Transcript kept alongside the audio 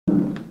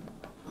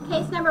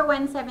Case number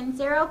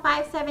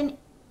 170-57081,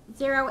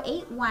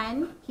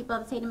 people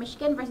of the state of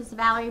Michigan versus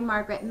Valerie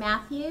Margaret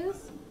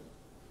Matthews.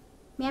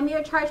 Ma'am, you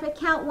are charged with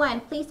count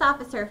 1, police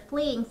officer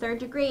fleeing 3rd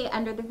degree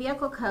under the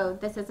vehicle code.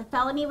 This is a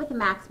felony with a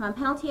maximum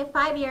penalty of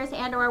 5 years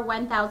and or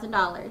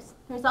 $1,000.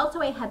 There's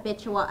also a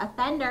habitual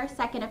offender,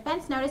 second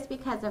offense notice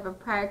because of a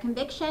prior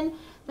conviction.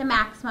 The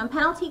maximum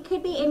penalty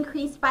could be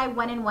increased by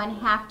 1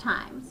 1/2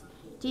 times.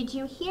 Did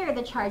you hear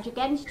the charge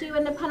against you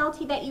and the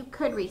penalty that you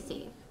could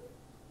receive?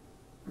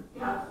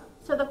 Yes.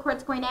 So the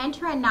court's going to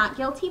enter a not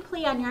guilty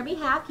plea on your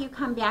behalf. You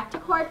come back to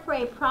court for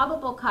a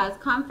probable cause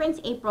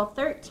conference April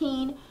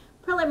 13,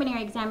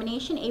 preliminary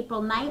examination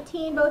April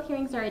 19. Both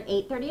hearings are at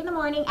 8:30 in the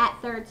morning at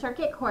 3rd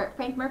Circuit Court,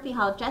 Frank Murphy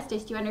Hall of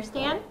Justice. Do you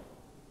understand?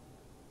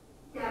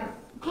 Yes.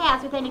 Okay,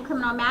 as with any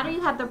criminal matter,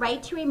 you have the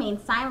right to remain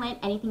silent.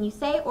 Anything you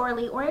say,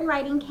 orally or in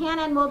writing, can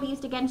and will be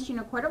used against you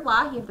in a court of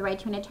law. You have the right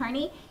to an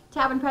attorney to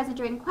have been present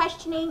during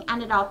questioning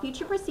and at all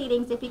future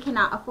proceedings. If you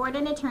cannot afford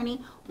an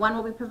attorney, one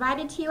will be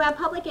provided to you at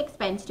public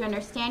expense. Do you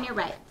understand your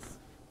rights?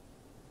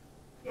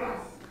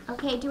 Yes.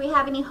 Okay, do we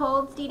have any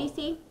holds,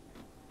 DDC?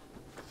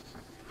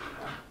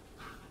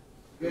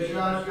 Yes,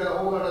 Your Honor, she got a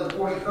hold out of the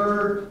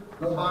 43rd,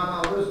 no bond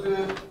amount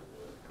listed.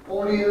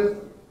 40th,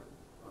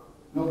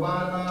 no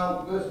bond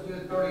amount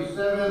listed.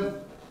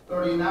 37th,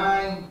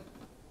 39th,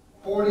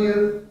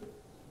 40th.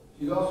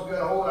 She's also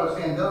got a hold out of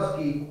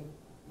Sandusky,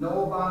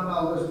 no bond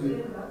amount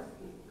listed.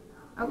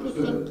 Okay,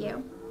 thank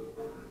you.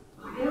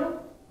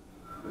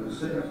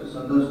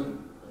 Sandusky.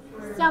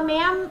 So,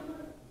 ma'am,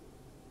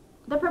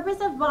 the purpose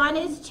of bond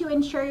is to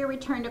ensure your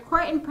return to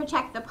court and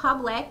protect the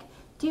public.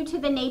 Due to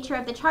the nature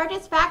of the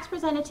charges, facts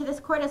presented to this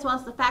court, as well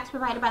as the facts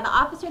provided by the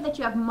officer, that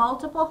you have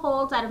multiple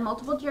holds out of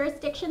multiple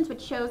jurisdictions,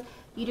 which shows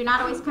you do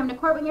not always come to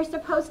court when you're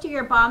supposed to.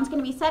 Your bond's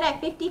going to be set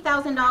at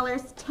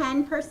 $50,000,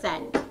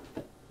 10%.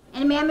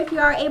 And ma'am, if you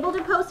are able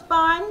to post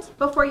bond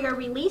before you're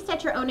released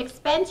at your own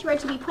expense, you are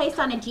to be placed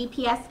on a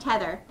GPS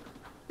tether.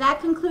 That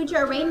concludes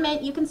your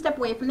arraignment. You can step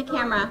away from the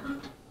camera.